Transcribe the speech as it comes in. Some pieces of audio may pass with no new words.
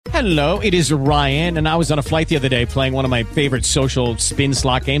Hello, it is Ryan, and I was on a flight the other day playing one of my favorite social spin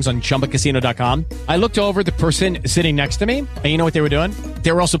slot games on ChumbaCasino.com. I looked over at the person sitting next to me, and you know what they were doing?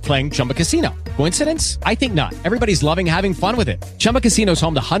 They were also playing Chumba Casino. Coincidence? I think not. Everybody's loving having fun with it. Chumba Casino is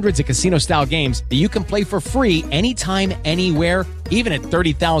home to hundreds of casino-style games that you can play for free anytime, anywhere, even at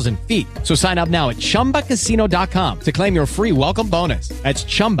 30,000 feet. So sign up now at ChumbaCasino.com to claim your free welcome bonus. That's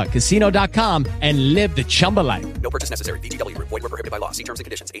ChumbaCasino.com and live the Chumba life. No purchase necessary. VGW. Void where prohibited by law. See terms and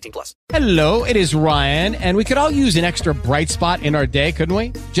conditions. 18+. Hello, it is Ryan, and we could all use an extra bright spot in our day, couldn't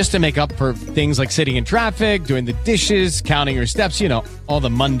we? Just to make up for things like sitting in traffic, doing the dishes, counting your steps, you know, all the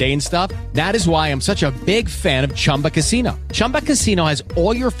mundane stuff. That is why I'm such a big fan of Chumba Casino. Chumba Casino has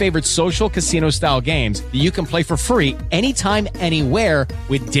all your favorite social casino-style games that you can play for free anytime, anywhere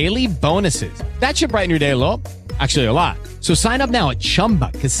with daily bonuses. That should brighten your day a little. Actually, a lot. So sign up now at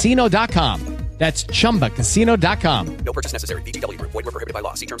ChumbaCasino.com. That's ChumbaCasino.com. No purchase necessary. VGW. Void where prohibited by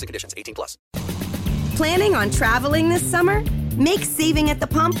law. See terms and conditions. 18+. Planning on traveling this summer? Make saving at the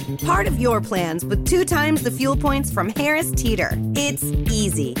pump part of your plans with 2 times the fuel points from Harris Teeter. It's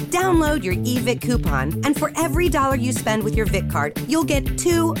easy. Download your eVic coupon, and for every $1 you spend with your Vic card, you'll get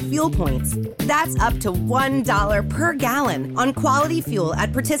 2 fuel points. That's up to $1 per gallon on quality fuel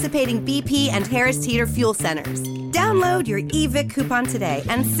at participating BP and Harris Teeter fuel centers. Download your eVic coupon today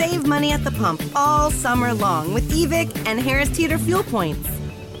and save money at the pump all summer long with eVic and Harris Teeter fuel points.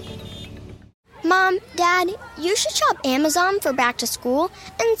 Mom, Dad, you should shop Amazon for back to school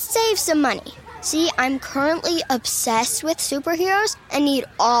and save some money. See, I'm currently obsessed with superheroes and need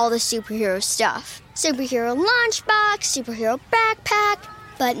all the superhero stuff. Superhero lunchbox, superhero backpack.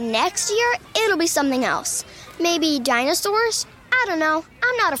 But next year, it'll be something else. Maybe dinosaurs? I don't know.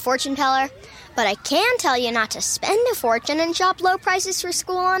 I'm not a fortune teller. But I can tell you not to spend a fortune and shop low prices for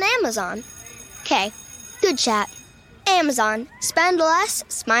school on Amazon. Okay, good chat. Amazon. Spend less,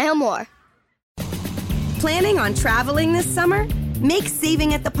 smile more. Planning on traveling this summer? Make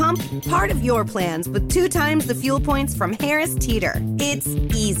saving at the pump part of your plans with 2 times the fuel points from Harris Teeter. It's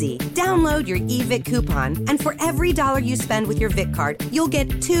easy. Download your eVic coupon, and for every $1 you spend with your Vic card, you'll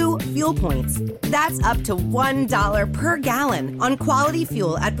get 2 fuel points. That's up to $1 per gallon on quality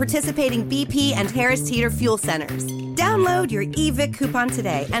fuel at participating BP and Harris Teeter fuel centers. Download your eVic coupon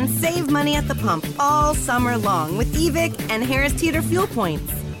today and save money at the pump all summer long with eVic and Harris Teeter fuel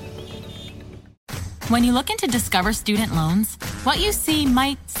points. When you look into Discover Student Loans, what you see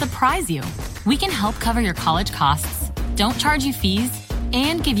might surprise you. We can help cover your college costs, don't charge you fees,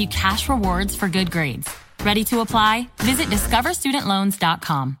 and give you cash rewards for good grades. Ready to apply? Visit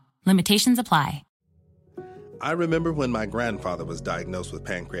discoverstudentloans.com. Limitations apply. I remember when my grandfather was diagnosed with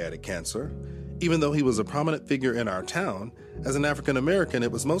pancreatic cancer. Even though he was a prominent figure in our town, as an African American,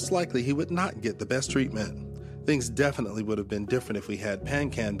 it was most likely he would not get the best treatment. Things definitely would have been different if we had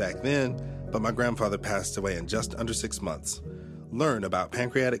PanCan back then, but my grandfather passed away in just under 6 months. Learn about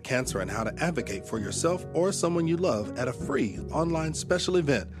pancreatic cancer and how to advocate for yourself or someone you love at a free online special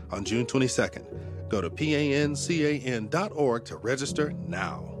event on June 22nd. Go to PANCAN.org to register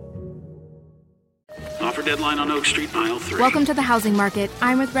now. Offer deadline on Oak Street, aisle 3. Welcome to the housing market.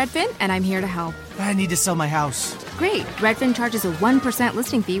 I'm with Redfin, and I'm here to help. I need to sell my house. Great. Redfin charges a 1%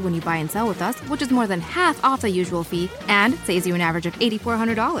 listing fee when you buy and sell with us, which is more than half off the usual fee, and saves you an average of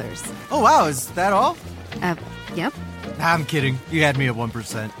 $8,400. Oh, wow. Is that all? Yep. I'm kidding. You had me at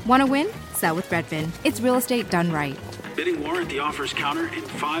 1%. Want to win? Sell with Redfin. It's real estate done right. Bidding war at the offers counter in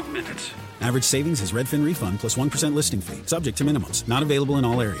 5 minutes. Average savings is Redfin refund plus 1% listing fee. Subject to minimums. Not available in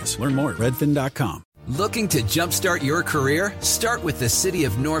all areas. Learn more at redfin.com. Looking to jumpstart your career? Start with the city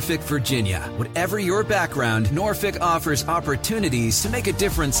of Norfolk, Virginia. Whatever your background, Norfolk offers opportunities to make a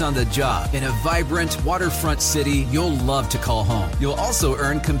difference on the job. In a vibrant waterfront city you'll love to call home. You'll also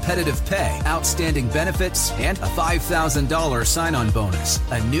earn competitive pay, outstanding benefits, and a $5,000 sign-on bonus.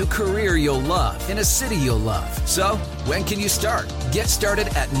 A new career you'll love in a city you'll love. So, when can you start? Get started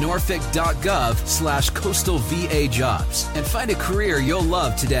at norfolk.gov/coastalvajobs and find a career you'll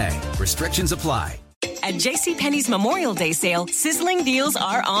love today. Restrictions apply. At JCPenney's Memorial Day sale, sizzling deals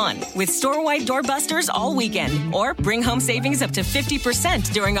are on, with store-wide doorbusters all weekend. Or bring home savings up to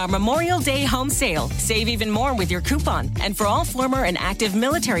 50% during our Memorial Day home sale. Save even more with your coupon. And for all former and active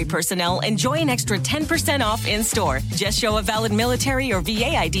military personnel, enjoy an extra 10% off in-store. Just show a valid military or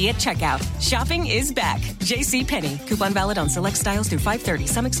VA ID at checkout. Shopping is back. JCPenney. Coupon valid on select styles through 5/30.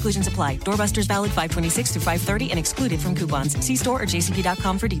 Some exclusions apply. Doorbusters valid 5/26 through 5/30 and excluded from coupons. See store or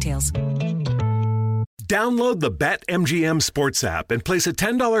jcp.com for details. Download the BetMGM Sports app and place a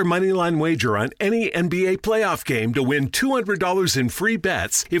 $10 moneyline wager on any NBA playoff game to win $200 in free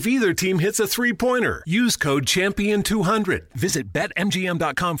bets if either team hits a three-pointer. Use code CHAMPION200. Visit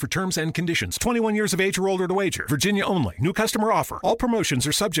BetMGM.com for terms and conditions. 21 years of age or older to wager. Virginia only. New customer offer. All promotions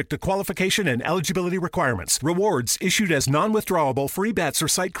are subject to qualification and eligibility requirements. Rewards issued as non-withdrawable free bets or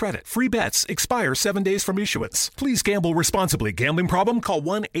site credit. Free bets expire 7 days from issuance. Please gamble responsibly. Gambling problem? Call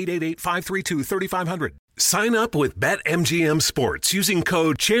 1-888-532-3500. Sign up with BetMGM Sports using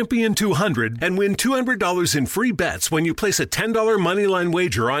code CHAMPION200 and win $200 in free bets when you place a $10 moneyline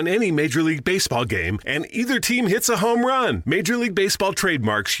wager on any Major League Baseball game and either team hits a home run. Major League Baseball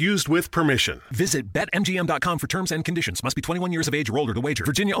trademarks used with permission. Visit BetMGM.com for terms and conditions. Must be 21 years of age or older to wager.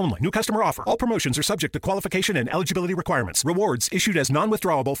 Virginia only. New customer offer. All promotions are subject to qualification and eligibility requirements. Rewards issued as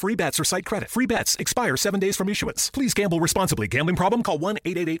non-withdrawable free bets or site credit. Free bets expire 7 days from issuance. Please gamble responsibly. Gambling problem? Call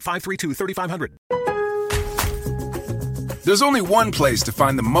 1-888-532-3500. There's only one place to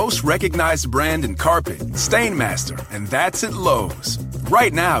find the most recognized brand in carpet, Stainmaster, and that's at Lowe's.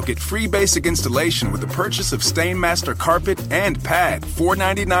 Right now, get free basic installation with the purchase of Stainmaster carpet and pad,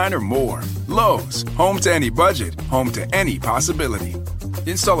 $4.99 or more. Lowe's, home to any budget, home to any possibility.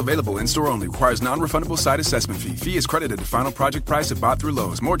 Install available in-store only. Requires non-refundable site assessment fee. Fee is credited to final project price if bought through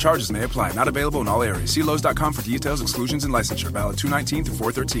Lowe's. More charges may apply. Not available in all areas. See Lowe's.com for details, exclusions, and licensure. Valid 2/19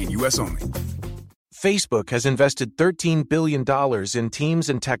 through 4/13. U.S. only. Facebook has invested $13 billion in teams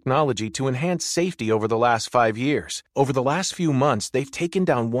and technology to enhance safety over the last 5 years. Over the last few months, they've taken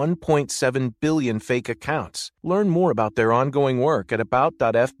down 1.7 billion fake accounts. Learn more about their ongoing work at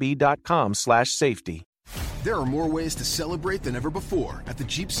about.fb.com/safety. There are more ways to celebrate than ever before at the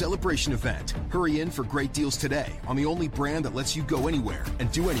Jeep Celebration event. Hurry in for great deals today on the only brand that lets you go anywhere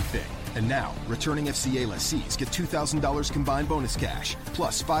and do anything. And now, returning FCA lessees get $2,000 combined bonus cash,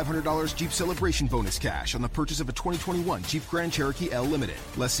 plus $500 Jeep Celebration bonus cash on the purchase of a 2021 Jeep Grand Cherokee L Limited.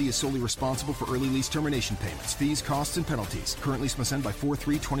 Lessee is solely responsible for early lease termination payments, fees, costs, and penalties. Current lease must end by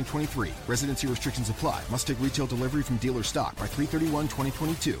 4/3/2023. Residency restrictions apply. Must take retail delivery from dealer stock by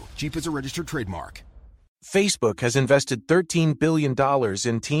 3/31/2022. Jeep is a registered trademark. Facebook has invested $13 billion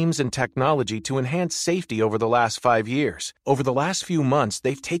in teams and technology to enhance safety over the last 5 years. Over the last few months,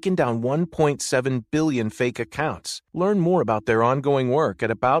 they've taken down 1.7 billion fake accounts. Learn more about their ongoing work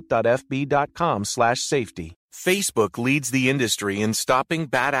at about.fb.com/safety. Facebook leads the industry in stopping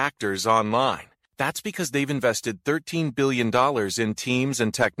bad actors online. That's because they've invested $13 billion in teams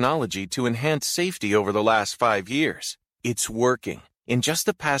and technology to enhance safety over the last 5 years. It's working. In just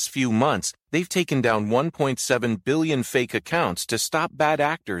the past few months, they've taken down 1.7 billion fake accounts to stop bad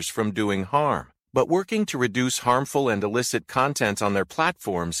actors from doing harm. But working to reduce harmful and illicit content on their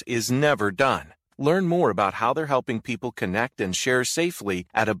platforms is never done. Learn more about how they're helping people connect and share safely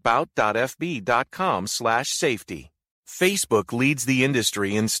at about.fb.com/safety. Facebook leads the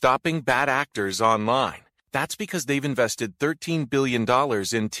industry in stopping bad actors online. That's because they've invested $13 billion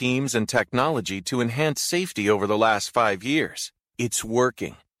in teams and technology to enhance safety over the last 5 years. It's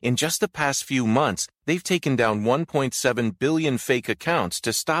working. In just the past few months, they've taken down 1.7 billion fake accounts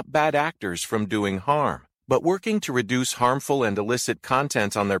to stop bad actors from doing harm. But working to reduce harmful and illicit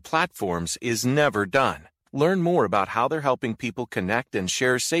content on their platforms is never done. Learn more about how they're helping people connect and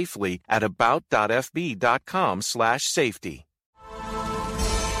share safely at about.fb.com/safety.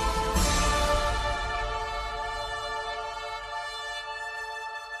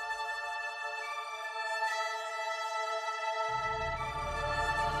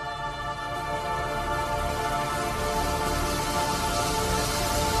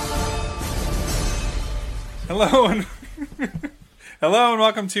 Hello and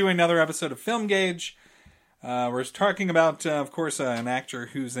welcome to another episode of Film Gauge. We're talking about, of course, an actor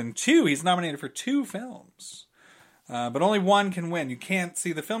who's in two. He's nominated for 2 films, but only one can win. You can't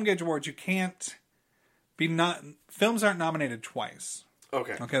see the Film Gauge Awards. You can't be films aren't nominated twice.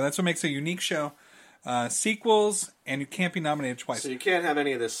 Okay, that's what makes a unique show. Sequels, and you can't be nominated twice. So you can't have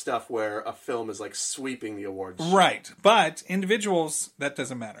any of this stuff where a film is like sweeping the awards. Right, but individuals, that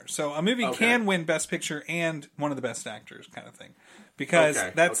doesn't matter. So a movie can win Best Picture and one of the Best Actors kind of thing. Because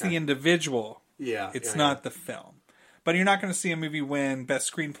that's the individual. It's not the film. But you're not going to see a movie win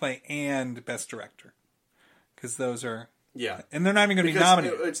Best Screenplay and Best Director. Because those are... Yeah. And they're not even going to be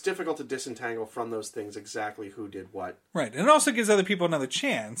nominated. It's difficult to disentangle from those things exactly who did what. Right, and it also gives other people another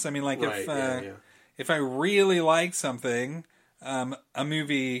chance. I mean, like if I really like something, a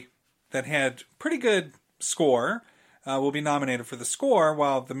movie that had pretty good score will be nominated for the score,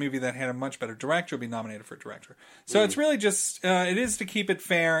 while the movie that had a much better director will be nominated for director. So it's really just, it is to keep it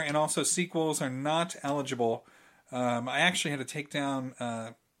fair, and also sequels are not eligible. I actually had to take down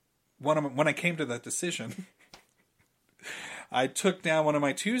when I came to that decision, I took down one of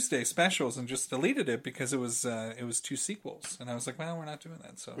my Tuesday specials and just deleted it because it was 2 sequels, and I was like, well, we're not doing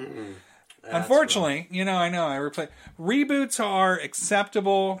that. So, unfortunately, I know I replay reboots are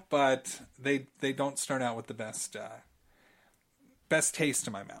acceptable, but they don't start out with the best taste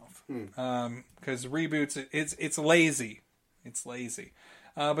in my mouth. Because reboots, it's lazy. It's lazy.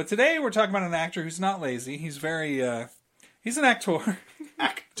 But today we're talking about an actor who's not lazy. He's very he's an actor.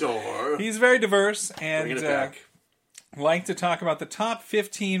 He's very diverse and like to talk about the top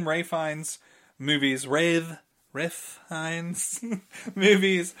 15 Ralph Fiennes movies. Ralph Fiennes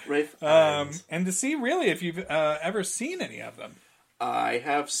movies. And to see really if you've ever seen any of them. I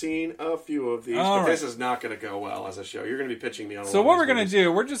have seen a few of these, but this is not going to go well as a show. You're going to be pitching me on. So what we're going to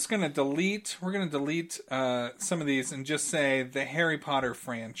do? We're just going to delete. We're going to delete some of these and just say the Harry Potter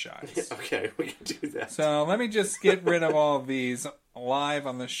franchise. Okay, we can do that. So let me just get rid of all of these live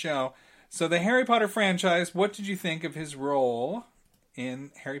on the show. So the Harry Potter franchise. What did you think of his role in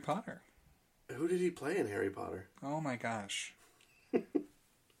Harry Potter? Who did he play in Harry Potter? Oh my gosh,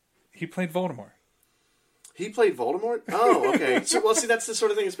 he played Voldemort. He played Voldemort? Oh, okay. So, well, see, that's the sort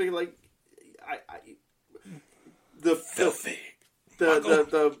of thing. It's being like, the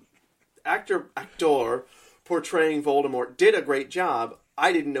actor portraying Voldemort did a great job.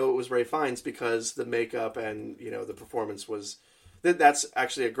 I didn't know it was Ralph Fiennes because the makeup and the performance was. That's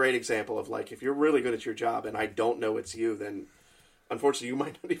actually a great example of like if you're really good at your job and I don't know it's you, then unfortunately you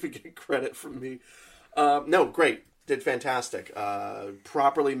might not even get credit from me. No, great, did fantastic.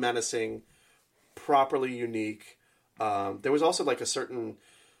 Properly menacing. Properly unique. There was also like a certain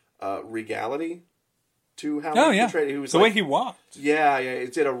regality to how he portrayed it. He was the way he walked. Yeah,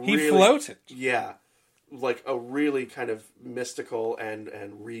 it did a really... He floated. Yeah. Like a really kind of mystical and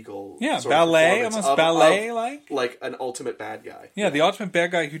regal sort ballet, of almost ballet-like? Like an ultimate bad guy. Yeah, the ultimate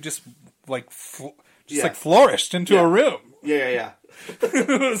bad guy who just like flourished into a room. Yeah.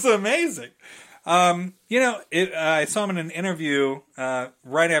 It was amazing. I saw him in an interview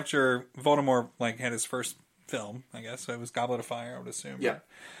right after Voldemort had his first film, I guess. So it was Goblet of Fire, I would assume. Yeah. Right?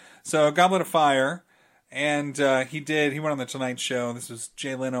 So Goblet of Fire, and he went on the Tonight Show. This was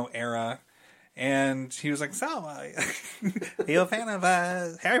Jay Leno era, and he was like, "So, are you a fan of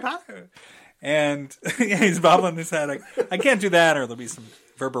Harry Potter?" And he's bobbling his head. I can't do that, or there'll be some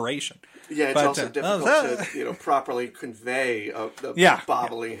reverberation. Yeah, it's also difficult to properly convey the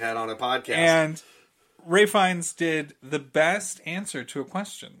bobbling head on a podcast. And Ralph Fiennes did the best answer to a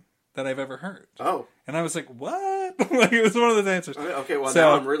question that I've ever heard. Oh. And I was like, what? It was one of those answers. Okay, well,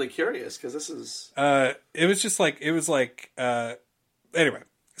 now I'm really curious, because this is... it was like... Anyway,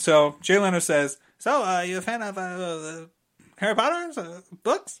 so Jay Leno says, "So, are you a fan of Harry Potter's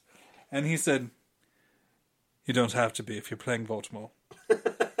books?" And he said, "You don't have to be if you're playing Voldemort."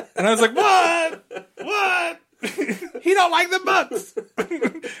 And I was like, what? He don't like the books.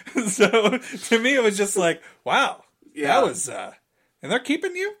 So to me, it was just like, wow. Yeah. That was, and they're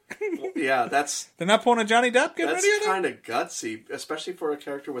keeping you? Yeah, they're not pulling a Johnny Depp? That's kind of gutsy, especially for a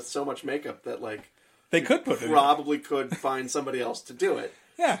character with so much makeup that they could could find somebody else to do it.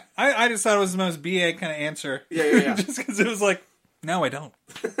 Yeah. I just thought it was the most BA kind of answer. Yeah. Just because it was like, no, I don't.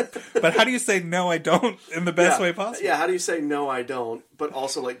 But how do you say no, I don't in the best way possible? Yeah, how do you say no, I don't, but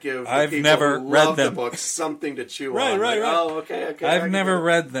also give the I've people never who read love them. the books something to chew Right. on? Oh, okay. I've never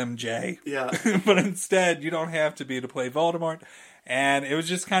read them, Jay. Yeah. But instead, you don't have to be to play Voldemort. And it was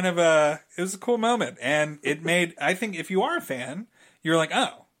just kind of it was a cool moment. And it made, I think if you are a fan, you're like,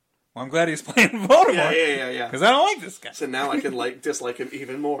 oh, well, I'm glad he's playing Voldemort. Yeah. Because I don't like this guy. So now I can dislike him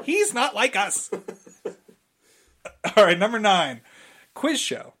even more. He's not like us. All right, number 9. Quiz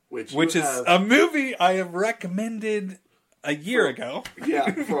Show, which is a movie I have recommended a year ago. Yeah,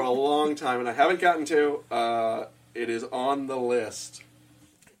 for a long time, and I haven't gotten to. It is on the list.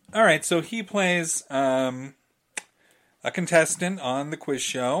 All right, so he plays a contestant on the Quiz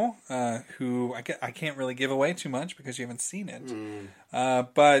Show who I can't really give away too much because you haven't seen it.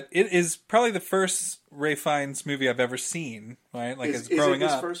 But it is probably the first Ralph Fiennes movie I've ever seen, right? As growing up.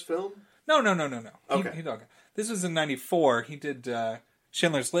 Is it his first film? No. Okay. This was in 94. He did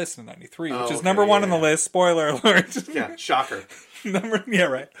Schindler's List in 93, which is number 1 on the list. Spoiler alert. Yeah, shocker.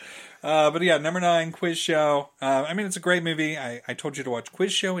 Right. But yeah, number 9, Quiz Show. It's a great movie. I told you to watch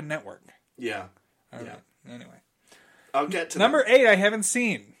Quiz Show and Network. Yeah. All right. Anyway. I'll get to number 8 I haven't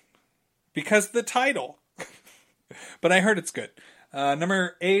seen because of the title. But I heard it's good.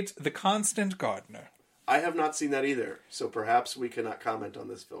 Number 8, The Constant Gardener. I have not seen that either, so perhaps we cannot comment on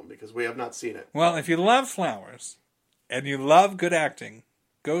this film because we have not seen it. Well, if you love flowers and you love good acting,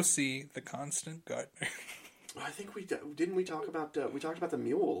 go see The Constant Gardener. I think we talked about the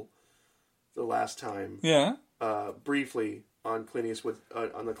mule. the last time. Yeah. Briefly on Clint Eastwood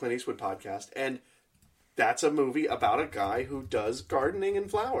on the Clint Eastwood podcast, and that's a movie about a guy who does gardening and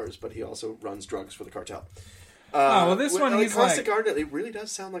flowers, but he also runs drugs for the cartel. This one he's Classic like... Garden, it really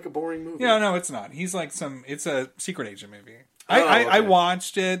does sound like a boring movie. Yeah, no, it's not. He's like it's a secret agent movie. Okay. I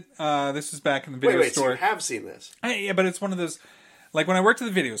watched it. This was back in the video store. So you have seen this? Yeah, but it's one of those... Like, when I worked at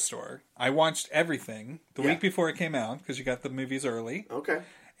the video store, I watched everything the week before it came out, because you got the movies early. Okay.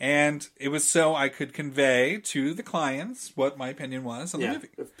 And it was so I could convey to the clients what my opinion was on the movie.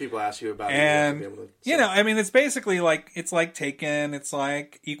 If people ask you about it, and, you have to be able to you know, I mean, it's basically like, it's like Taken, it's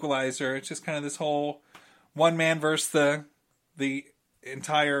like Equalizer, it's just kind of this whole one man versus the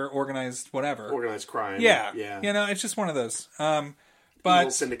entire organized whatever. Organized crime. Yeah. Yeah. You know, it's just one of those. Evil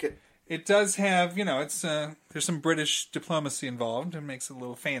But syndicate. it does have, you know, it's there's some British diplomacy involved and makes it a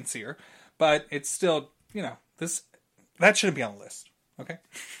little fancier. But it's still, you know, that shouldn't be on the list. Okay?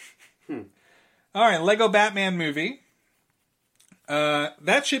 All right, Lego Batman movie.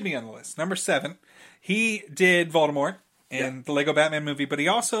 That should be on the list. Number 7. He did Voldemort in the Lego Batman movie, but he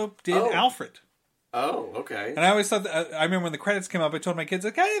also did Alfred. Oh, okay. And I always thought that, I remember when the credits came up, I told my kids,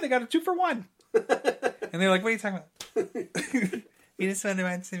 like, hey, they got a 2 for 1. And they're like, what are you talking about? You just wanted to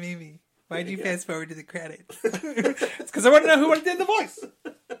watch the movie. Why'd you fast forward to the credits? It's because I want to know who did the voice.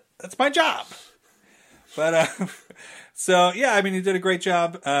 That's my job. But, so, yeah, I mean, he did a great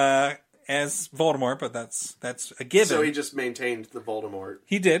job as Voldemort, but that's a given. So he just maintained the Voldemort.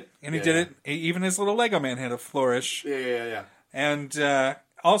 He did, and he did it. Even his little Lego man had a flourish. Yeah. And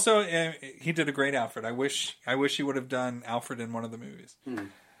also, he did a great Alfred. I wish he would have done Alfred in one of the movies.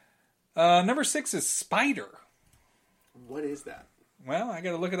 Number 6 is Spider. What is that? Well, I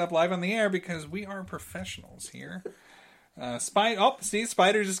got to look it up live on the air because we are professionals here. See,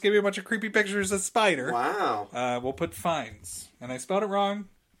 Spider just gave me a bunch of creepy pictures of Spider. Wow. We'll put Fiennes. And I spelled it wrong,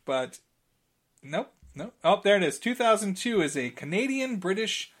 but nope. Oh, there it is. 2002 is a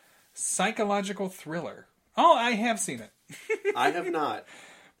Canadian-British psychological thriller. Oh, I have seen it. I have not.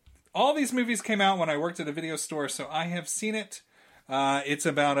 All these movies came out when I worked at a video store, so I have seen it. It's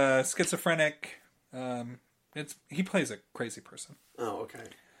about a schizophrenic... he plays a crazy person. Oh, okay.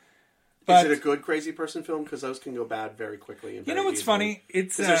 But, is it a good crazy person film? Because those can go bad very quickly. And you know what's funny?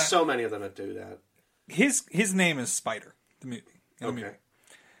 It's there's so many of them that do that. His name is Spider, the movie. Okay.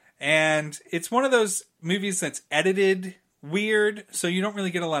 And it's one of those movies that's edited weird, so you don't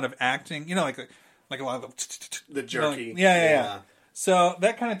really get a lot of acting. You know, like a lot of the jerky. Yeah. So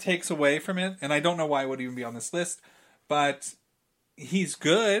that kind of takes away from it, and I don't know why it would even be on this list, but he's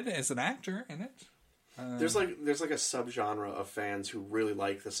good as an actor in it. There's like a subgenre of fans who really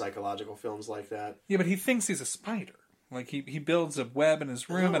like the psychological films like that. Yeah, but he thinks he's a spider. Like he builds a web in his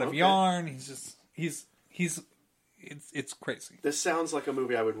room out of yarn. It's crazy. This sounds like a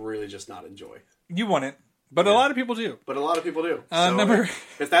movie I would really just not enjoy. You want it, but a lot of people do. So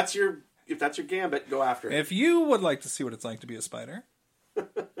if that's your gambit, go after it. If you would like to see what it's like to be a spider,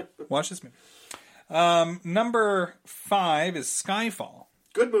 watch this movie. Number 5 is Skyfall.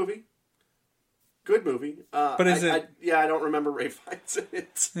 Good movie. But is it? I don't remember Ray Fiennes in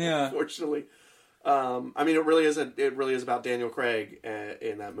it. Yeah. Unfortunately. I mean, it really is about Daniel Craig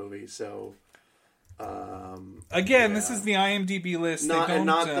in that movie. So, this is the IMDb list. Not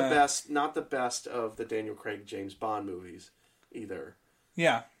the best of the Daniel Craig James Bond movies either.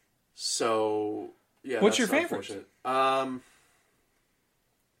 Yeah. So, yeah. What's your favorite? I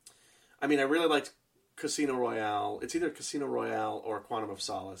mean, I really liked Casino Royale. It's either Casino Royale or Quantum of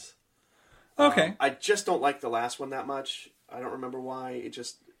Solace. Okay. I just don't like the last one that much. I don't remember why. I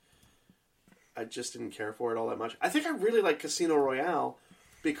just didn't care for it all that much. I think I really like Casino Royale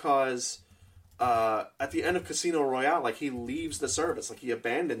because at the end of Casino Royale, like, he leaves the service, like, he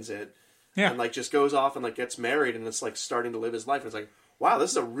abandons it, and like just goes off and like gets married, and it's like starting to live his life. And it's like, wow,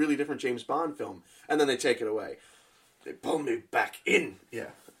 this is a really different James Bond film. And then they take it away. They pull me back in. Yeah.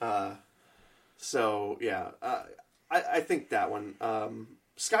 I think that one.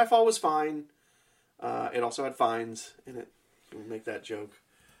 Skyfall was fine. It also had Fiennes in it. We'll make that joke.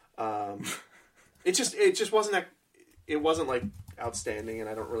 It just wasn't like outstanding, and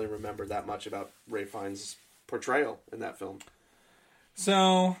I don't really remember that much about Ray Fiennes' portrayal in that film.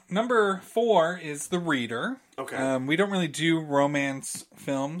 So number 4 is The Reader. Okay. We don't really do romance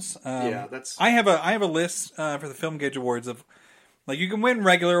films. That's. I have a list for the Film Gauge Awards of, like, you can win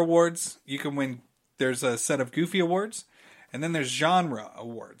regular awards. You can win. There's a set of Goofy awards. And then there's genre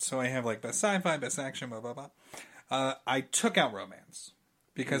awards. So I have like best sci-fi, best action, blah, blah, blah. I took out romance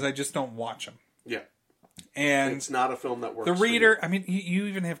because I just don't watch them. Yeah. And it's not a film that works. The Reader, I mean, you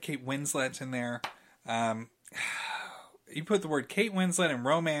even have Kate Winslet in there. you put the word Kate Winslet and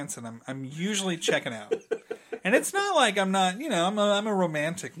romance, and I'm usually checking out. And it's not like I'm not, I'm a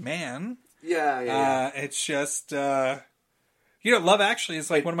romantic man. Yeah. It's just, Love Actually is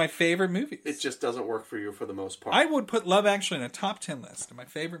like one of my favorite movies. It just doesn't work for you for the most part. I would put Love Actually in a top 10 list of my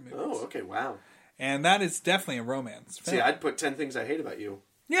favorite movies. Oh, okay, wow. And that is definitely a romance film. See, I'd put 10 Things I Hate About You.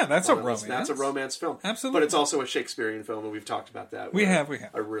 Yeah, that's a romance. That's a romance film. Absolutely. But it's also a Shakespearean film, and we've talked about that. We have.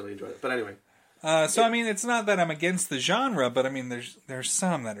 I really enjoyed it. But anyway. So, I mean, it's not that I'm against the genre, but, I mean, there's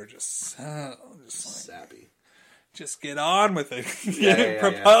some that are just sappy. Just get on with it. Yeah,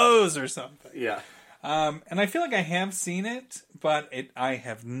 Propose or something. Yeah. And I feel like I have seen it, but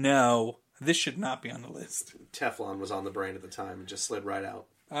this should not be on the list. Teflon was on the brain at the time and just slid right out.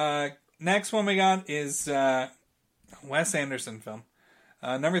 Next one we got is Wes Anderson film.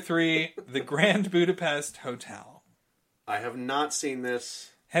 Number 3, The Grand Budapest Hotel. I have not seen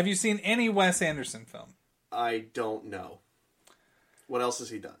this. Have you seen any Wes Anderson film? I don't know. What else has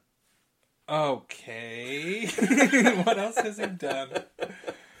he done? Okay. What else has he done?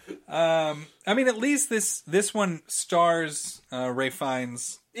 I mean, at least this one stars Ray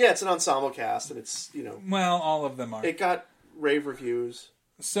Fiennes. Yeah, it's an ensemble cast, and it's, Well, all of them are. It got rave reviews.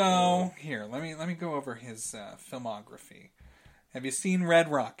 So, here, let me go over his filmography. Have you seen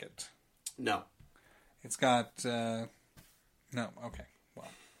Red Rocket? No. It's got... no, okay. Well.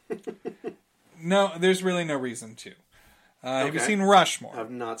 No, there's really no reason to. Have you seen Rushmore?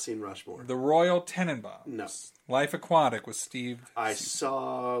 I've not seen Rushmore. The Royal Tenenbaums? No. Life Aquatic with Steve... I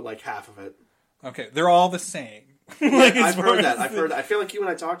saw, like, half of it. Okay, they're all the same. I've heard that. I feel like you and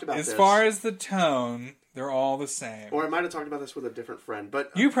I talked about this. As far as the tone, they're all the same. Or I might have talked about this with a different friend,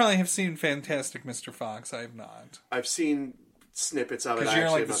 but... You probably have seen Fantastic Mr. Fox. I have not. I've seen snippets of it. Because you're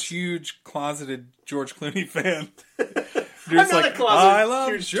like this huge, closeted George Clooney fan. I'm not a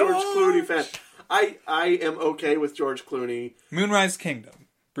closeted huge George Clooney fan. I am okay with George Clooney. Moonrise Kingdom.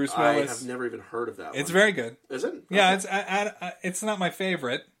 Bruce Willis. I have never even heard of that one. It's very good. Is it? Yeah, it's not my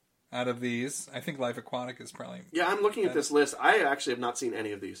favorite out of these. I think Life Aquatic is probably... Yeah, I'm looking at this list. I actually have not seen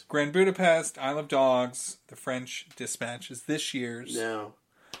any of these. Grand Budapest, Isle of Dogs, The French Dispatch is this year's. No.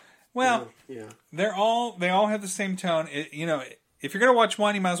 Well, yeah. They all have the same tone. If you're going to watch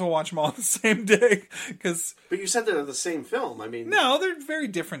one, you might as well watch them all the same day. But you said they're the same film. I mean... No, they're very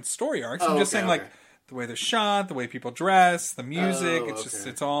different story arcs. I'm just saying, like, the way they're shot, the way people dress, the music.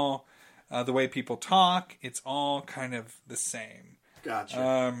 It's all... the way people talk. It's all kind of the same.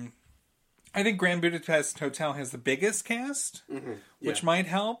 Gotcha. I think Grand Budapest Hotel has the biggest cast, which might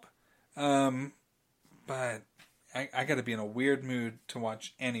help. But I got to be in a weird mood to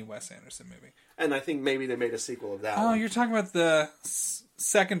watch any Wes Anderson movie. And I think maybe they made a sequel of that. Oh, you're talking about the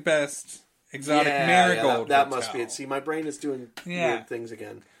second best Exotic Marigold. That must be it. See, my brain is doing weird things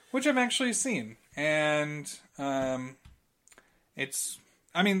again. Which I've actually seen. And it's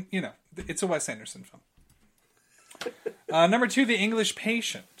a Wes Anderson film. Number 2, The English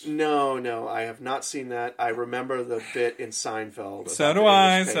Patient. No, I have not seen that. I remember the bit in Seinfeld. So do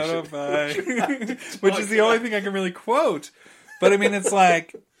I. Which is the only thing I can really quote. But I mean, it's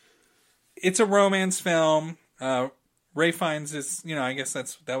like, it's a romance film. Ray Fiennes is, I guess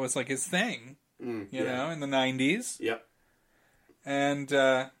that was like his thing, in the 90s. Yep. And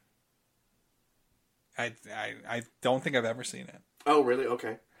I don't think I've ever seen it. Oh, really?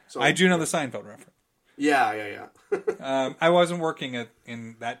 Okay. So I do know the Seinfeld reference. Yeah. I wasn't working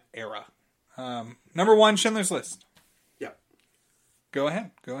in that era. Number 1, Schindler's List. Yep. Go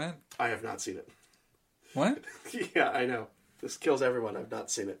ahead. I have not seen it. What? Yeah, I know. This kills everyone. I've not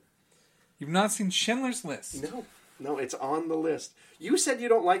seen it. You've not seen Schindler's List? No, it's on the list. You said you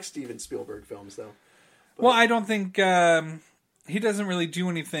don't like Steven Spielberg films, though. But... Well, I don't think he doesn't really do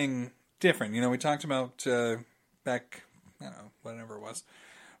anything different. We talked about back, I don't know, whatever it was.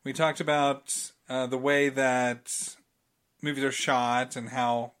 We talked about the way that movies are shot and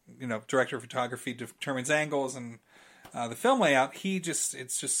how, director of photography determines angles and the film layout.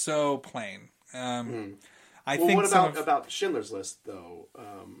 It's just so plain. I think what about Schindler's List, though?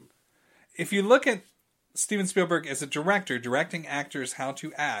 If you look at Steven Spielberg as a director, directing actors how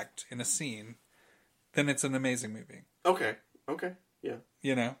to act in a scene, then it's an amazing movie. Okay, yeah.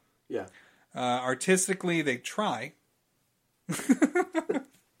 Yeah. Artistically, they try.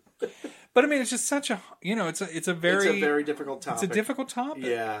 But I mean, it's just such a, it's a very difficult topic. It's a difficult topic.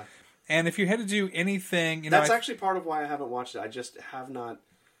 Yeah. And if you had to do anything, that's actually part of why I haven't watched it. I just have not,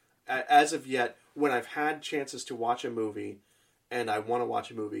 as of yet, when I've had chances to watch a movie and I want to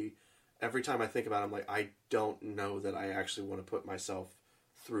watch a movie, every time I think about it, I'm like, I don't know that I actually want to put myself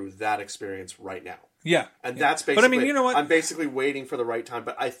through that experience right now. Yeah. And that's basically, but I mean, you know what? I'm basically waiting for the right time,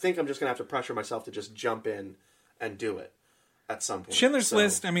 but I think I'm just going to have to pressure myself to just jump in and do it. at some point. Schindler's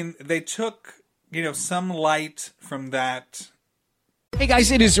List, I mean, they took, some light from that. Hey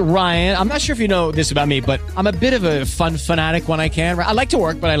guys, it is Ryan. I'm not sure if you know this about me, but I'm a bit of a fun fanatic when I can. I like to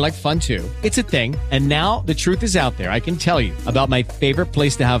work, but I like fun too. It's a thing. And now the truth is out there. I can tell you about my favorite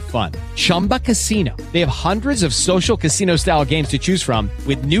place to have fun. Chumba Casino. They have hundreds of social casino style games to choose from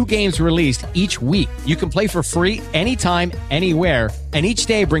with new games released each week. You can play for free anytime, anywhere. And each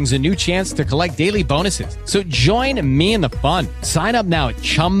day brings a new chance to collect daily bonuses. So join me in the fun. Sign up now at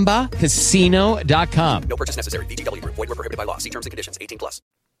ChumbaCasino.com. No purchase necessary. VGW Group. Void where prohibited by law. See terms and conditions. 18+.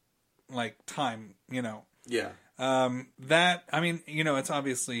 Like time, Yeah. That, I mean, it's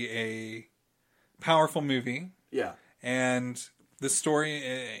obviously a powerful movie. Yeah. And the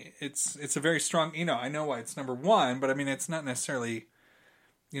story, it's a very strong, I know why it's number one, but I mean, it's not necessarily,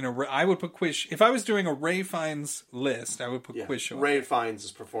 I would put if I was doing a Ray Fiennes list, I would put Quiz Show. Ray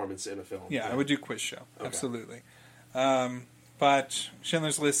Fiennes' performance in a film. Yeah, I would do Quiz Show. Okay. Absolutely. But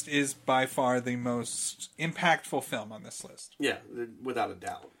Schindler's List is by far the most impactful film on this list. Yeah, without a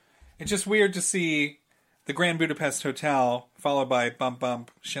doubt. It's just weird to see the Grand Budapest Hotel followed by Bump Bump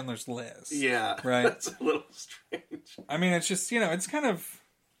Schindler's List. Yeah, right. That's a little strange. I mean, it's just it's kind of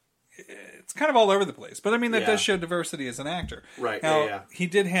all over the place. But I mean, that does show diversity as an actor. Right. Now, he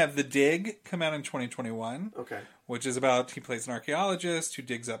did have The Dig come out in 2021. Okay. Which is about, he plays an archaeologist who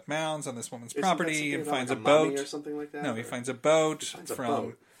digs up mounds on this woman's property and finds like a boat. Or something like that? No, he finds a boat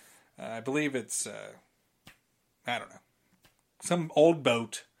from, I believe it's, I don't know, some old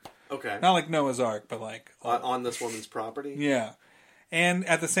boat. Okay. Not like Noah's Ark, but like... on this woman's property? Yeah. And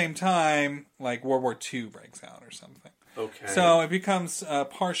at the same time, like World War II breaks out or something. Okay. So it becomes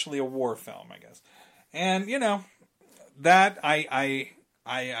partially a war film, I guess. And, that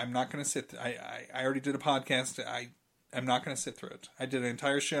I'm not going to sit... I already did a podcast. I'm not going to sit through it. I did an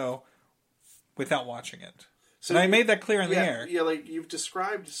entire show without watching it. So I made that clear on the air. Yeah, like you've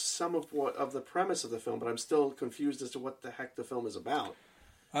described some of the premise of the film, but I'm still confused as to what the heck the film is about.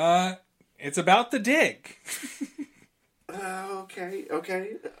 It's about the dig. Okay.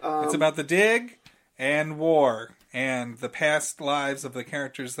 It's about the dig and war and the past lives of the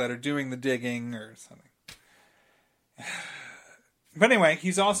characters that are doing the digging or something. But anyway,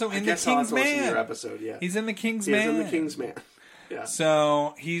 he's also in The King's Man. Your episode, yeah. He's in The King's Man. He's in The King's Man. Yeah.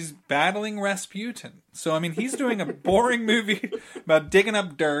 So he's battling Rasputin. So I mean, he's doing a boring movie about digging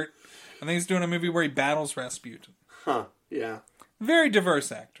up dirt, and then he's doing a movie where he battles Rasputin. Huh. Yeah. Very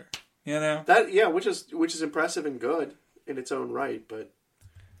diverse actor. That which is impressive and good in its own right, but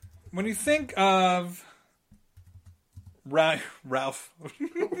when you think of Ralph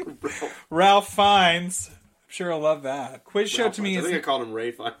Fiennes, I'm sure I'll love that. Quiz Show to me I is... think I called him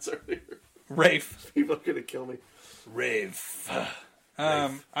Ray Fiennes earlier. Rafe. People are going to kill me. Rafe.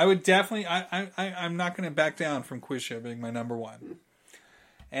 I would definitely... I'm not going to back down from Quiz Show being my number one.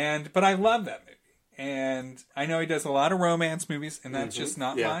 But I love that movie. And I know he does a lot of romance movies, and that's just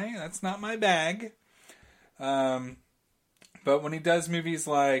not that's not my bag. But when he does movies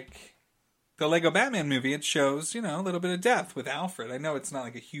like the Lego Batman movie, it shows, a little bit of depth with Alfred. I know it's not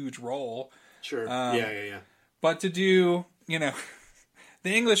like a huge role. Sure. Yeah. But to do, the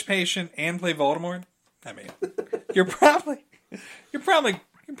English Patient and play Voldemort, I mean, you're probably a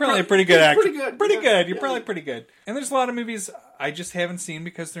pretty good actor. Pretty good. You're probably pretty good. And there's a lot of movies I just haven't seen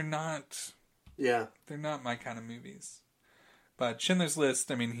because they're not... Yeah. They're not my kind of movies. But Schindler's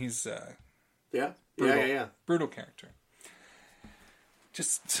List, I mean, he's... brutal, yeah. Brutal character.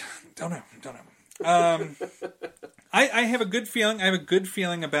 Just don't know. I have a good feeling. I have a good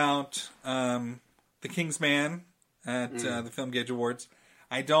feeling about The King's Man at the Film Gauge Awards.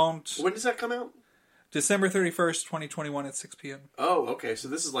 I don't... When does that come out? December 31st, 2021 at 6 p.m. Oh, okay. So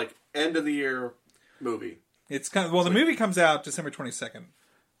this is like end of the year movie. It's kind of... Well, the movie comes out December 22nd.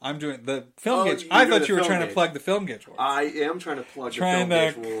 I'm doing the Film Gauge. I thought you were trying to plug the Film Gauge Awards. I am trying to plug the Film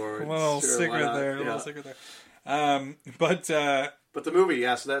Gauge Awards. Little secret there. But the movie,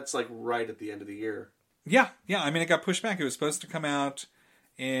 so that's like right at the end of the year. Yeah. I mean, it got pushed back. It was supposed to come out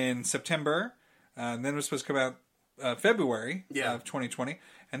in September, and then it was supposed to come out February of 2020,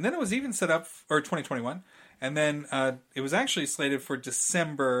 and then it was even set up or 2021, and then it was actually slated for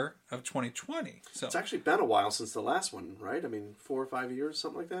December of 2020. So it's actually been a while since the last one, right? I mean, 4 or 5 years,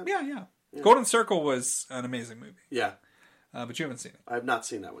 something like that. Yeah. Golden Circle was an amazing movie. Yeah, but you haven't seen it. I have not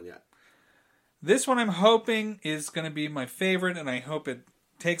seen that one yet. This one I'm hoping is going to be my favorite, and I hope it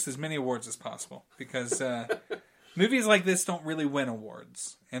takes as many awards as possible, because movies like this don't really win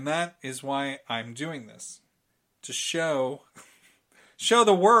awards, and that is why I'm doing this, to show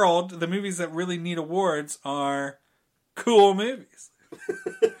the world the movies that really need awards are cool movies.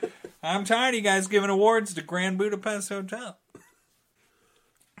 I'm tired of you guys giving awards to Grand Budapest Hotel.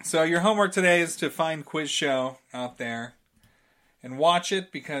 So your homework today is to find Quiz Show out there and watch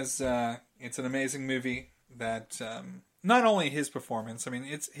it because it's an amazing movie that not only his performance, I mean,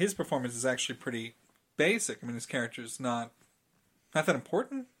 his performance is actually pretty basic. I mean, his character is not that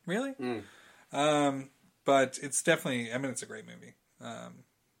important, really. But it's definitely, I mean, it's a great movie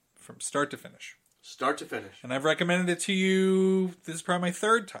from start to finish. Start to finish. And I've recommended it to you, this is probably my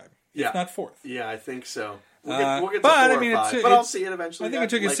third time, if not fourth. Yeah, I think so. We'll get to but 4 I mean, or 5, but I'll see it eventually. I think it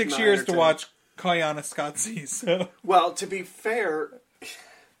took you like 6 9 years or to 10. watch Koyaanisqatsi, so... Well, to be fair,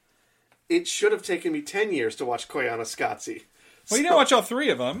 it should have taken me 10 years to watch Koyaanisqatsi. Well, you didn't watch all 3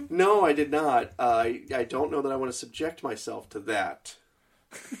 of them. No, I did not. I don't know that I want to subject myself to that.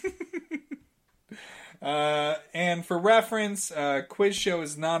 And for reference, Quiz Show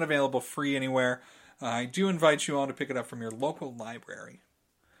is not available free anywhere. I do invite you all to pick it up from your local library.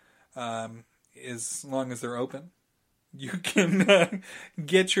 As long as they're open. You can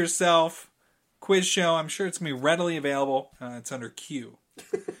get yourself Quiz Show. I'm sure it's going to be readily available. It's under Q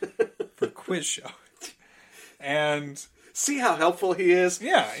for Quiz Show. And see how helpful he is?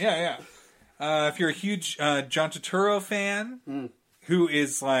 Yeah. If you're a huge John Turturro fan, who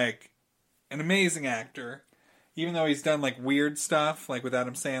is like an amazing actor, even though he's done like weird stuff, like with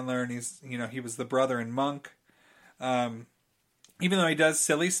Adam Sandler, and he was the brother in Monk. Even though he does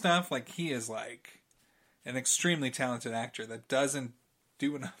silly stuff, like he is like an extremely talented actor that doesn't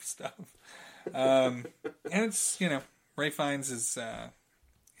do enough stuff. And it's, Ralph Fiennes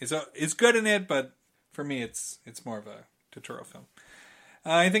is good in it, but for me it's more of a Turturro film.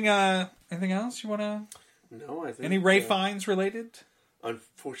 Anything else you want to? No, I think any Ralph Fiennes related?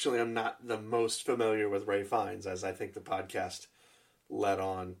 Unfortunately, I'm not the most familiar with Ralph Fiennes, as I think the podcast led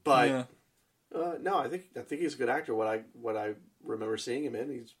on. But no, I think he's a good actor. What I remember seeing him in,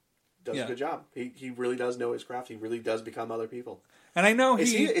 he does a good job. He really does know his craft. He really does become other people. And I know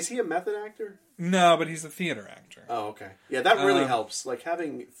is he a method actor? No, but he's a theater actor. Oh, okay. Yeah, that really helps. Like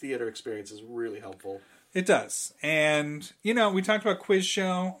having theater experience is really helpful. It does. And we talked about Quiz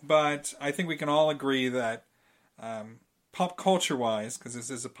Show, but I think we can all agree that pop culture wise, because this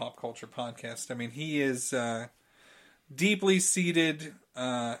is a pop culture podcast, I mean, he is deeply seated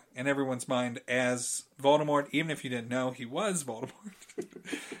in everyone's mind as Voldemort, even if you didn't know he was Voldemort.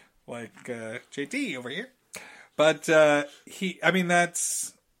 Like JT over here. But he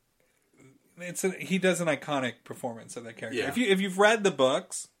does an iconic performance of that character. Yeah. If you've read the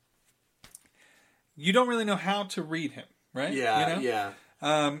books, you don't really know how to read him, right? Yeah, yeah.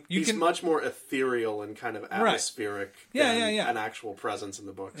 He's much more ethereal and kind of atmospheric than an actual presence in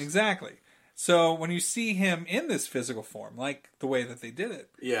the books. Exactly. So when you see him in this physical form, like the way that they did it,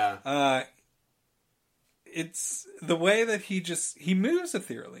 it's the way that he moves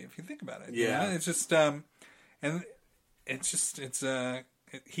ethereally. If you think about it, it's just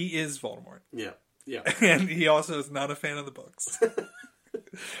he is Voldemort. Yeah, yeah. And he also is not a fan of the books,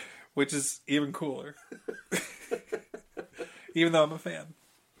 which is even cooler. Even though I'm a fan.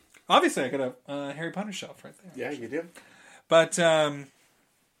 Obviously, I got a Harry Potter shelf right there. Yeah, you do. But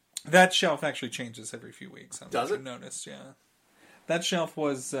that shelf actually changes every few weeks. Does it? Noticed, yeah. That shelf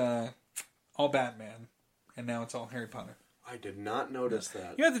was all Batman, and now it's all Harry Potter. I did not notice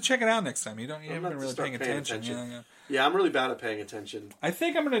that. You have to check it out next time. You haven't been really paying attention. Yeah, I'm really bad at paying attention. I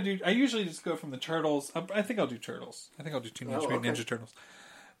think I'm going to do... I usually just go from the Turtles. I think I'll do Turtles. I think I'll do Teenage Mutant Ninja Turtles.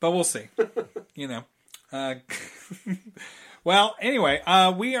 But we'll see. Well, anyway,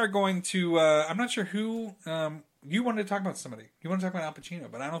 we are going to... I'm not sure who... you wanted to talk about somebody. You want to talk about Al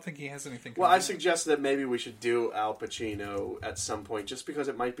Pacino, but I don't think he has anything... Well, I suggested that maybe we should do Al Pacino at some point, just because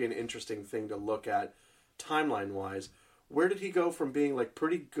it might be an interesting thing to look at timeline-wise. Where did he go from being like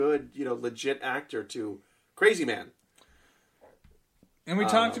pretty good, legit actor to crazy man? And we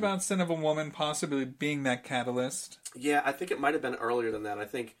talked about Son of a Woman possibly being that catalyst. Yeah, I think it might have been earlier than that. I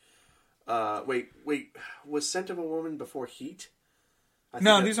think... wait, was Scent of a Woman before Heat?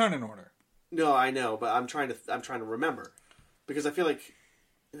 No, these aren't in order. No, I know, but I'm trying to remember, because I feel like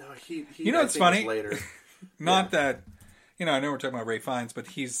he it's funny. Later. Not that I know we're talking about Ralph Fiennes, but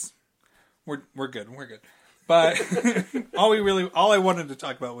we're good. But all I wanted to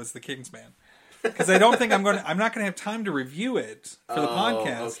talk about was The Kingsman, because I don't think I'm not going to have time to review it for the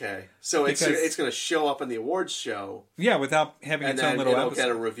podcast. Okay, so it's going to show up in the awards show. Yeah, without having its own little episode. Get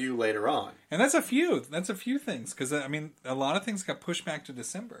a review later on. And that's a few things, because I mean a lot of things got pushed back to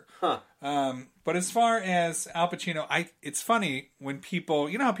December. Huh. But as far as Al Pacino, it's funny when people,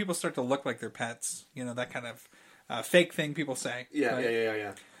 how people start to look like their pets, that kind of fake thing people say. Yeah,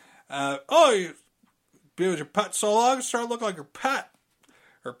 right? Yeah. You be with your pet so long, you start to look like your pet.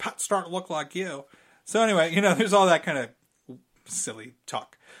 Or pets start to look like you. So anyway, there's all that kind of silly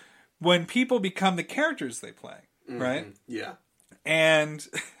talk. When people become the characters they play, right? Yeah. And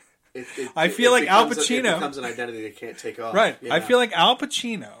I feel like Al Pacino... It becomes an identity they can't take off. Right. Yeah. I feel like Al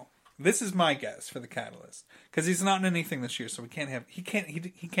Pacino, this is my guess for the Catalyst, because he's not in anything this year, so he can't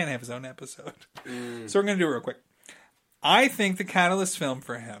have his own episode. So we're going to do it real quick. I think the Catalyst film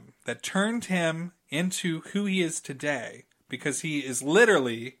for him that turned him into who he is today, because he is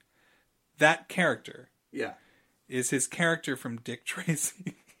literally that character. Yeah. Is his character from Dick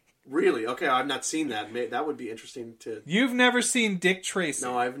Tracy. Really? Okay, I've not seen that. That would be interesting to... You've never seen Dick Tracy?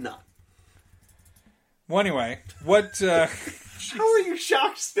 No, I've not. Well, anyway, what... How are you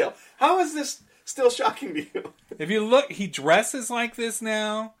shocked still? How is this still shocking to you? If you look, he dresses like this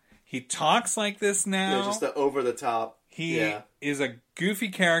now. He talks like this now. Yeah, just the over-the-top. He is a goofy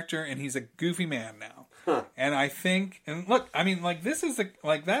character, and he's a goofy man now. Huh. And I think... And look, I mean, like, this is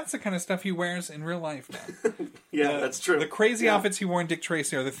that's the kind of stuff he wears in real life now. Yeah, that's true. The crazy outfits he wore in Dick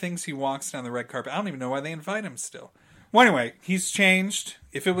Tracy are the things he walks down the red carpet. I don't even know why they invite him still. Well, anyway, he's changed.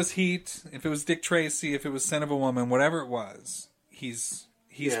 If it was Heat, if it was Dick Tracy, if it was Son of a Woman, whatever it was, he's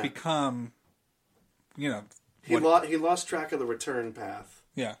become, you know... He lost track of the return path.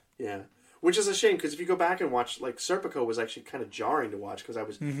 Yeah. Yeah. Which is a shame, because if you go back and watch, like, Serpico was actually kind of jarring to watch, because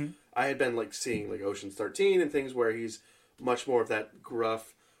I had been, like, seeing, like, Ocean's 13 and things where he's much more of that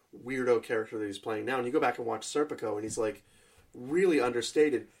gruff, weirdo character that he's playing now. And you go back and watch Serpico, and he's, like, really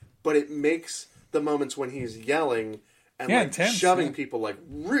understated, but it makes the moments when he's yelling and, like, intense, shoving people, like,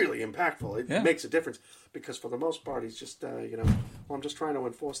 really impactful. It makes a difference, because for the most part, he's just, you know, well, I'm just trying to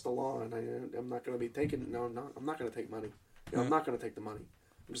enforce the law, and I'm not going to be taking, I'm not going to take money. You know, I'm not going to take the money.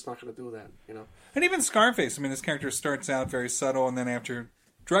 I'm just not going to do that, you know. And even Scarface, I mean, this character starts out very subtle, and then after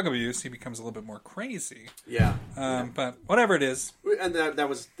drug abuse, he becomes a little bit more crazy. Yeah. But whatever it is. And that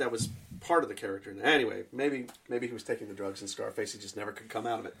was part of the character. Anyway, maybe he was taking the drugs in Scarface. He just never could come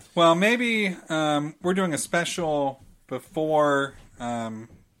out of it. Well, maybe we're doing a special before the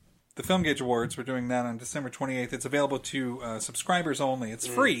Film Gauge Awards. We're doing that on December 28th. It's available to subscribers only. It's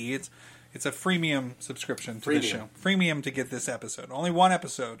free. It's a freemium subscription to the show. Freemium to get this episode. Only one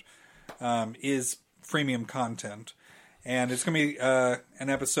episode is freemium content. And it's going to be an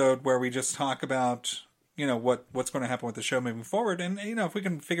episode where we just talk about, you know, what's going to happen with the show moving forward. And, you know, if we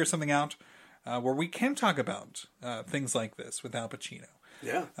can figure something out where we can talk about things like this with Al Pacino.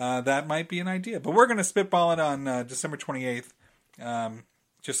 Yeah. That might be an idea. But we're going to spitball it on December 28th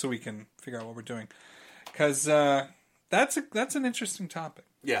just so we can figure out what we're doing. Because that's an interesting topic.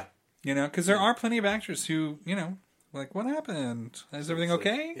 Yeah. You know, because there are plenty of actors who, you know, like, what happened? Is everything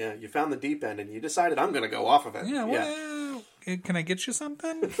okay? Yeah, you found the deep end and you decided, I'm going to go off of it. Yeah, well, can I get you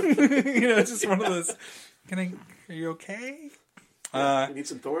something? You know, it's just one of those, are you okay? You need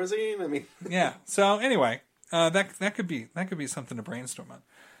some Thorazine? I mean... Yeah, so anyway, that could be something to brainstorm on.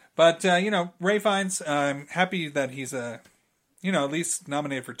 But, you know, Ray Fiennes, I'm happy that he's you know, at least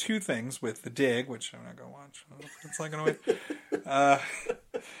nominated for 2 things with The Dig, which I'm not going to watch. It's not going to win.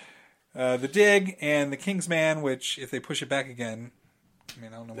 The Dig and The King's Man, which if they push it back again, I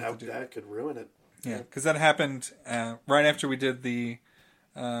mean, I don't know what to do. That could ruin it. Yeah, because that happened right after we did the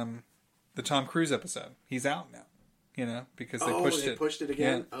Tom Cruise episode. He's out now, you know, because they pushed it. They pushed it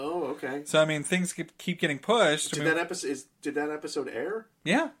again? Yeah. Oh, okay. So, I mean, things keep getting pushed. Did that episode air?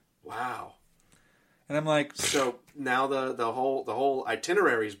 Yeah. Wow. And I'm like... So, now the whole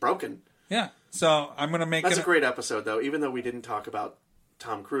itinerary is broken. Yeah. So, I'm going to make That's a great episode, though, even though we didn't talk about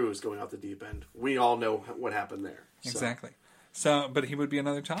Tom Cruise going off the deep end. We all know what happened there. So. Exactly. So, but he would be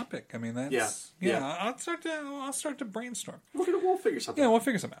another topic. I mean, that's yeah. I'll start to brainstorm. We'll figure something. Yeah, we'll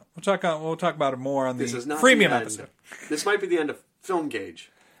figure something out. We'll talk about it more on the freemium episode. This might be the end of Film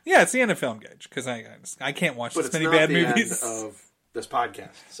Gauge. Yeah, it's the end of Film Gauge because I can't watch this many bad movies. It's not the end of this podcast.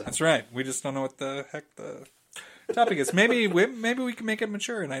 So. That's right. We just don't know what the heck the topic is. Maybe we can make it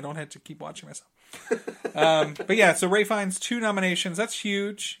mature, and I don't have to keep watching myself. But yeah, so Ray Fiennes 2 nominations. That's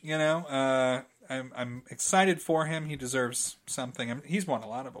huge. You know, I'm excited for him. He deserves something. He's won a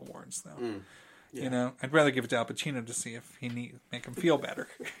lot of awards, though. Yeah. You know, I'd rather give it to Al Pacino to see if make him feel better,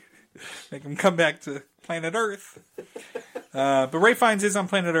 make him come back to planet Earth. But Ray Fiennes is on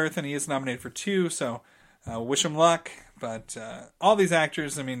planet Earth, and he is nominated for 2. So wish him luck. But all these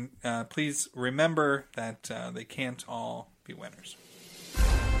actors, I mean, please remember that they can't all be winners.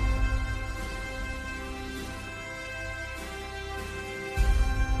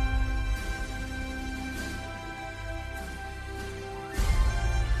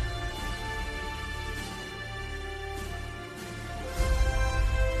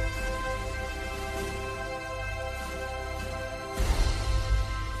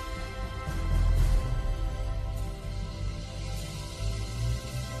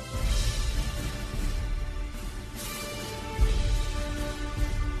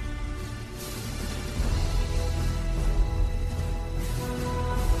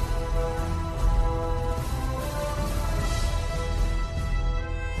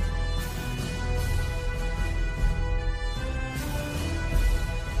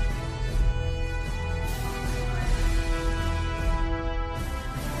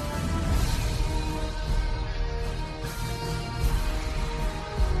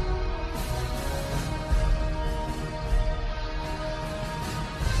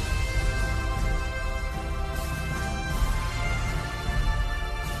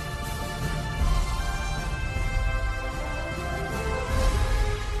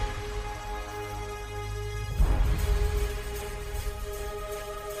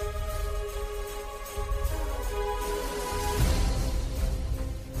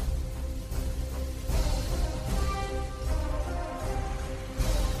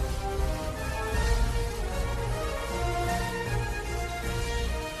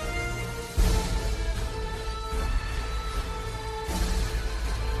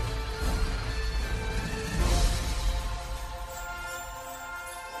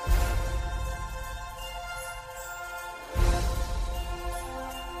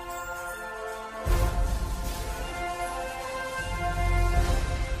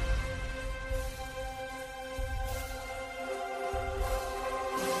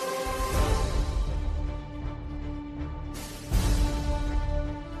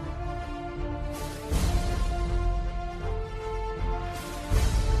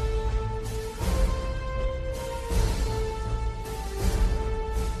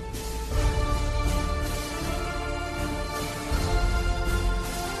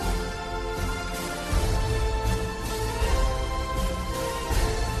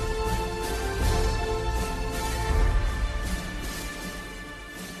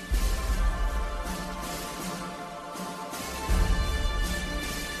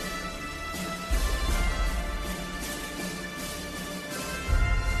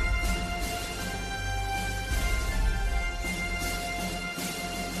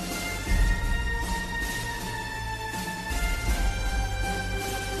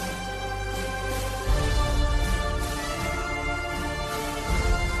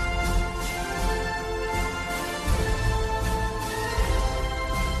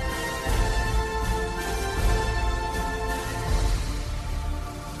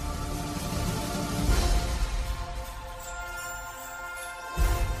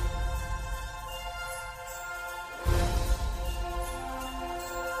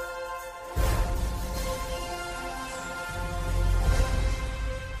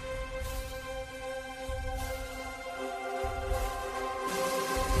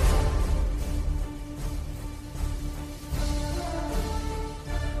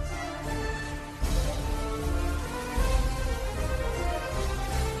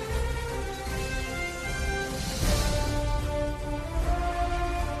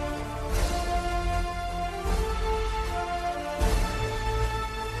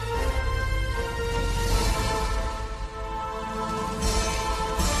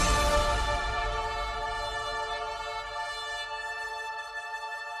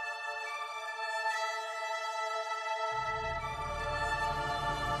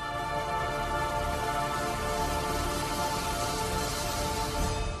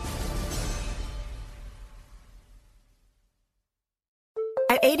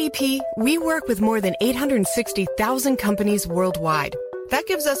 ADP, we work with more than 860,000 companies worldwide. That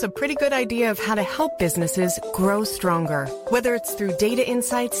gives us a pretty good idea of how to help businesses grow stronger. Whether it's through data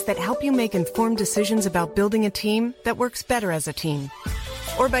insights that help you make informed decisions about building a team that works better as a team,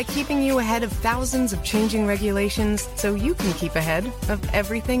 or by keeping you ahead of thousands of changing regulations so you can keep ahead of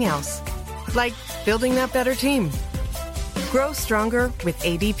everything else. Like building that better team. Grow stronger with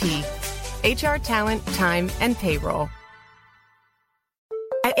ADP. HR talent, time, and payroll.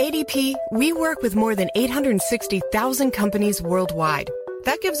 At ADP, we work with more than 860,000 companies worldwide.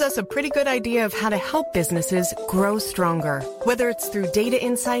 That gives us a pretty good idea of how to help businesses grow stronger. Whether it's through data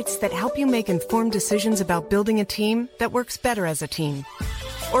insights that help you make informed decisions about building a team that works better as a team,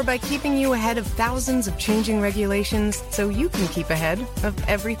 or by keeping you ahead of thousands of changing regulations so you can keep ahead of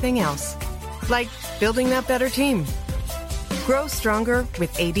everything else. Like building that better team. Grow stronger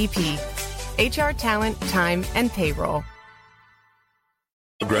with ADP. HR talent, time, and payroll.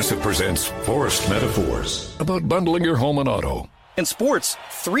 Progressive presents Forced Metaphors about bundling your home and auto. In sports,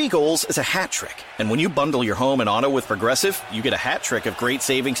 3 goals is a hat trick. And when you bundle your home and auto with Progressive, you get a hat trick of great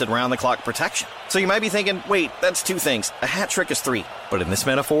savings and round-the-clock protection. So you might be thinking, wait, that's 2 things. A hat trick is 3. But in this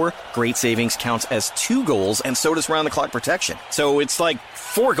metaphor, great savings counts as 2 goals, and so does round-the-clock protection. So it's like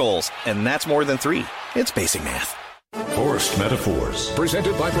 4 goals, and that's more than 3. It's basic math. Forced Metaphors.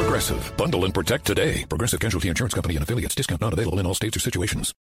 Presented by Progressive. Bundle and protect today. Progressive Casualty Insurance Company and affiliates. Discount not available in all states or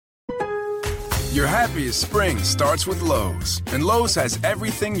situations. Your happiest spring starts with Lowe's. And Lowe's has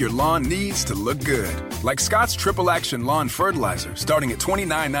everything your lawn needs to look good. Like Scott's Triple Action Lawn Fertilizer starting at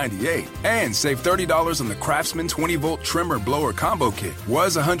 $29.98. And save $30 on the Craftsman 20-volt trimmer blower combo kit.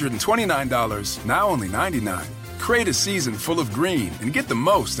 Was $129, now only $99. Create a season full of green and get the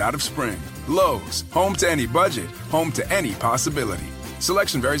most out of spring. Lowe's, home to any budget, home to any possibility.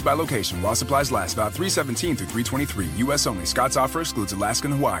 Selection varies by location while supplies last. About 3/17 through 3/23. U.S. only. Scott's offer excludes Alaska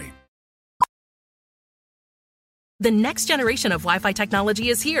and Hawaii. The next generation of Wi-Fi technology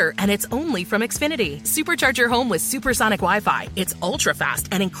is here, and it's only from Xfinity. Supercharge your home with supersonic Wi-Fi. It's ultra-fast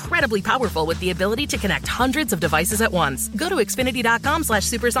and incredibly powerful with the ability to connect hundreds of devices at once. Go to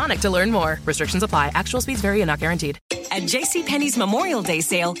Xfinity.com/supersonic to learn more. Restrictions apply. Actual speeds vary and not guaranteed. At JCPenney's Memorial Day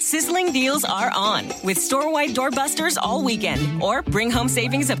sale, sizzling deals are on, with store-wide doorbusters all weekend. Or bring home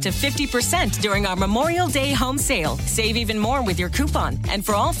savings up to 50% during our Memorial Day home sale. Save even more with your coupon. And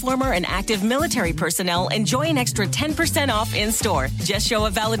for all former and active military personnel, enjoy an extra 10% off in-store. Just show a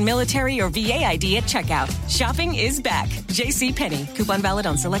valid military or VA ID at checkout. Shopping is back. JCPenney. Coupon valid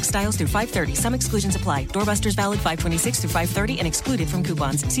on select styles through 5/30. Some exclusions apply. Doorbusters valid 5/26 through 5/30 and excluded from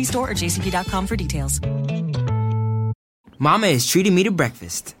coupons. See store or jcp.com for details. Mama is treating me to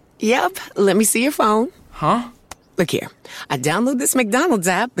breakfast. Yep. Let me see your phone. Huh? Look here. I download this McDonald's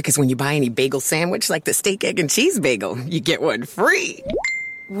app because when you buy any bagel sandwich like the steak, egg, and cheese bagel, you get one free.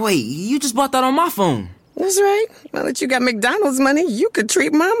 Wait, you just bought that on my phone. That's right. Now that you got McDonald's money, you could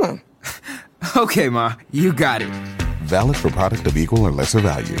treat Mama. Okay, Ma. You got it. Valid for product of equal or lesser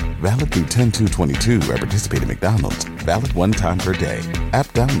value. Valid through 10/2/22 at participating McDonald's. Valid one time per day. App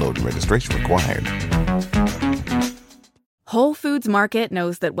download and registration required. Whole Foods Market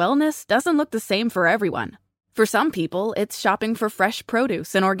knows that wellness doesn't look the same for everyone. For some people, it's shopping for fresh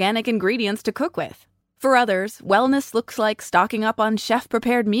produce and organic ingredients to cook with. For others, wellness looks like stocking up on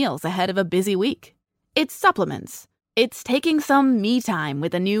chef-prepared meals ahead of a busy week. It's supplements. It's taking some me time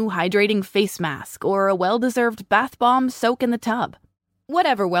with a new hydrating face mask or a well-deserved bath bomb soak in the tub.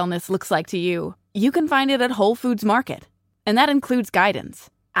 Whatever wellness looks like to you, you can find it at Whole Foods Market. And that includes guidance.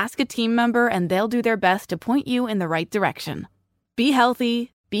 Ask a team member and they'll do their best to point you in the right direction. Be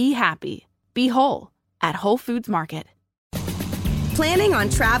healthy, be happy, be whole at Whole Foods Market. Planning on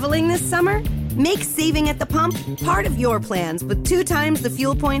traveling this summer? Make saving at the pump part of your plans with 2 times the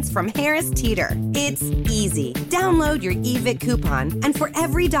fuel points from Harris Teeter. It's easy. Download your eVic coupon, and for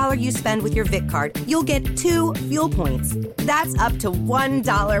every $1 you spend with your Vic card, you'll get 2 fuel points. That's up to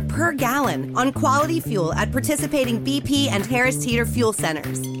 $1 per gallon on quality fuel at participating BP and Harris Teeter fuel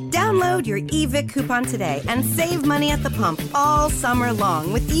centers. Download your eVic coupon today and save money at the pump all summer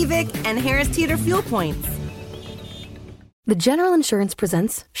long with eVic and Harris Teeter fuel points. The General Insurance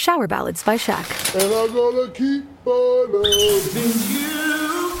presents Shower Ballads by Shaq. And I'm gonna keep on loving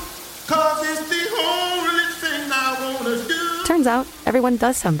you, 'cause it's the only thing I wanna do. Turns out, everyone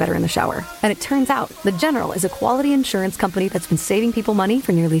does sound better in the shower. And it turns out, The General is a quality insurance company that's been saving people money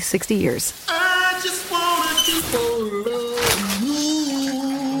for nearly 60 years. I just wanna keep on loving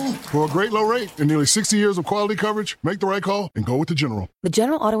you. For a great low rate and nearly 60 years of quality coverage, make the right call and go with The General. The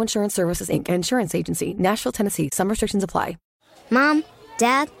General Auto Insurance Services, Inc., an insurance agency, Nashville, Tennessee. Some restrictions apply. Mom,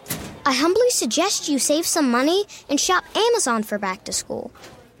 Dad, I humbly suggest you save some money and shop Amazon for back to school.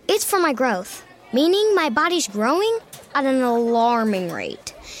 It's for my growth, meaning my body's growing at an alarming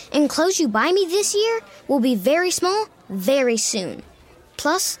rate. And clothes you buy me this year will be very small very soon.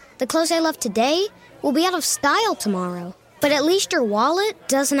 Plus, the clothes I love today will be out of style tomorrow. But at least your wallet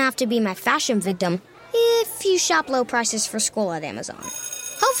doesn't have to be my fashion victim if you shop low prices for school at Amazon.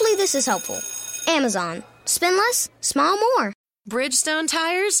 Hopefully this is helpful. Amazon. Spend less, smile more. Bridgestone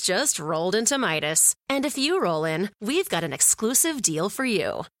tires just rolled into Midas. And if you roll in, we've got an exclusive deal for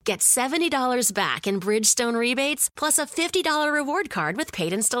you. Get $70 back in Bridgestone rebates plus a $50 reward card with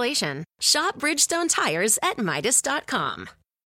paid installation. Shop Bridgestone tires at Midas.com.